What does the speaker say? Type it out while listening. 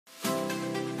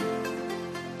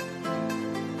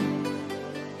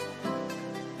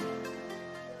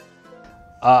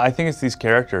I think it's these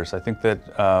characters. I think that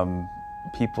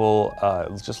people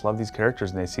just love these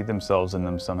characters and they see themselves in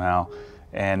them somehow,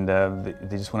 and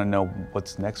they just want to know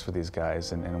what's next for these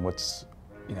guys and what's,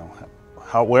 you know,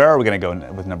 where are we going to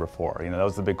go with number 4? You know, that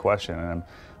was the big question, and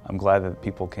I'm glad that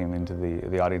people came into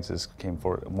the audiences came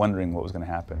forward wondering what was going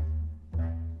to happen.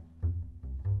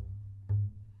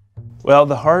 Well,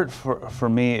 the heart for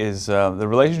me is the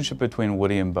relationship between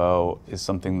Woody and Bo is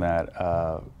something that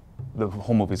the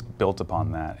whole movie's built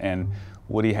upon that, and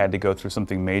Woody had to go through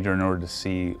something major in order to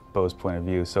see Bo's point of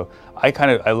view. So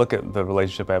I look at the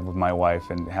relationship I have with my wife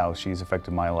and how she's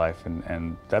affected my life,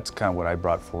 and that's kind of what I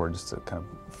brought forward, just to kind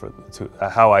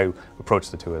of how I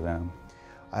approach the two of them.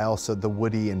 The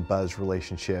Woody and Buzz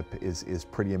relationship is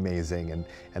pretty amazing,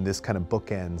 and this kind of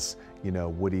bookends, you know,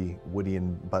 Woody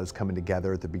and Buzz coming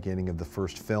together at the beginning of the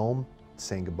first film,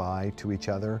 saying goodbye to each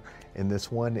other. In this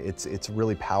one, it's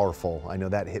really powerful. I know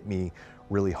that hit me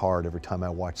really hard every time I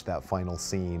watched that final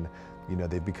scene. You know,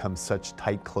 they've become such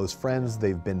tight, close friends.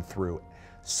 They've been through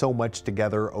so much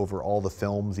together over all the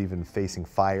films, even facing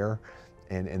fire.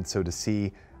 And so to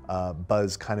see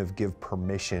Buzz kind of give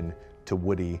permission to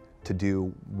Woody to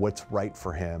do what's right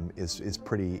for him is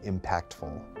pretty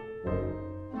impactful.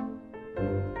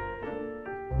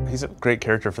 He's a great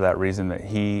character for that reason, that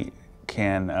he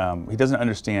doesn't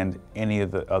understand any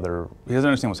of the other, he doesn't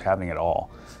understand what's happening at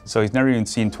all. So he's never even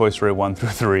seen Toy Story 1 through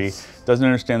 3, doesn't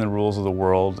understand the rules of the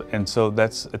world, and so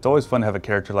it's always fun to have a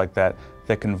character like that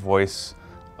that can voice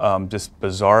just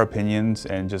bizarre opinions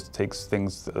and just takes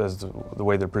things as the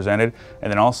way they're presented,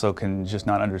 and then also can just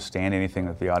not understand anything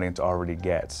that the audience already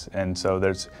gets. And so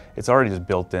it's already just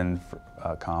built in for,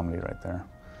 comedy right there.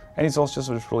 And he's also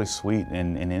just really sweet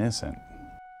and innocent.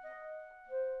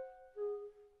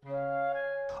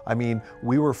 I mean,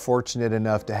 we were fortunate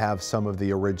enough to have some of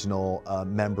the original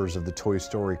members of the Toy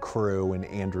Story crew, and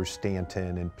Andrew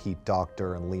Stanton and Pete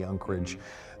Docter and Lee Unkrich.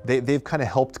 They've kind of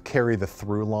helped carry the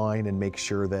through line and make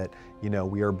sure that, you know,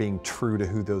 we are being true to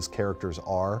who those characters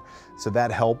are. So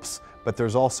that helps, but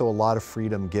there's also a lot of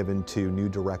freedom given to new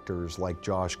directors like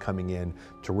Josh coming in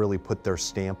to really put their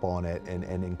stamp on it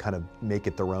and kind of make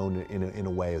it their own in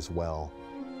a way as well.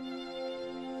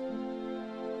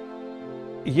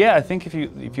 Yeah, I think if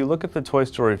you look at the Toy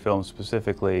Story films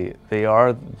specifically, they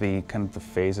are the kind of the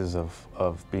phases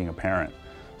of being a parent.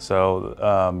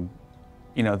 So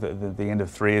you know, the end of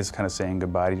 3 is kind of saying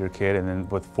goodbye to your kid, and then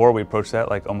with 4 we approach that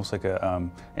like almost like a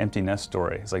empty nest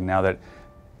story. It's like now that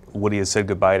Woody has said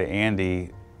goodbye to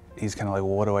Andy, he's kind of like,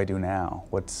 well, what do I do now?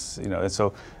 What's, you know, and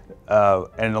so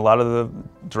and a lot of the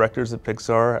directors at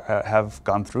Pixar have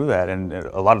gone through that, and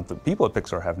a lot of the people at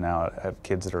Pixar have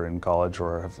kids that are in college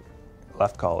or have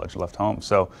left college, left home.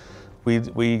 So we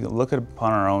look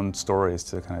upon our own stories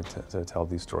to kind of to tell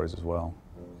these stories as well,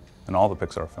 in all the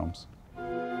Pixar films.